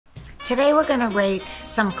Today we're gonna rate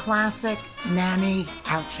some classic nanny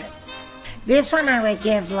outfits. This one I would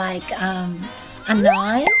give like a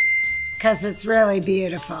 9 because it's really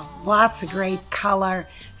beautiful. Lots of great color,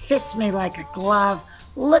 fits me like a glove,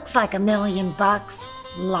 looks like $1,000,000,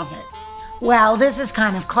 love it. Well, this is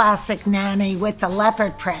kind of classic nanny with the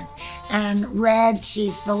leopard print. And red,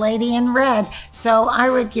 she's the lady in red. So I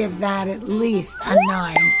would give that at least a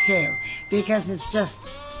 9 too. Because it's just,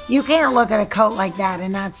 you can't look at a coat like that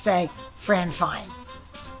and not say, Fran Fine.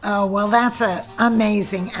 Oh, well, that's an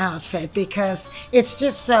amazing outfit because it's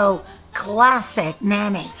just so classic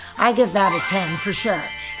nanny. I give that a 10 for sure.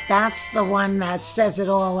 That's the one that says it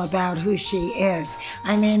all about who she is.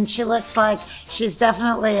 I mean, she looks like she's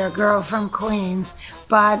definitely a girl from Queens,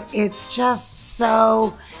 but it's just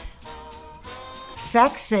so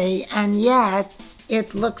sexy, and yet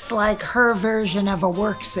it looks like her version of a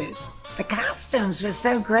work suit. The costumes were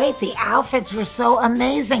so great. The outfits were so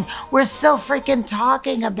amazing. We're still freaking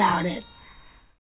talking about it.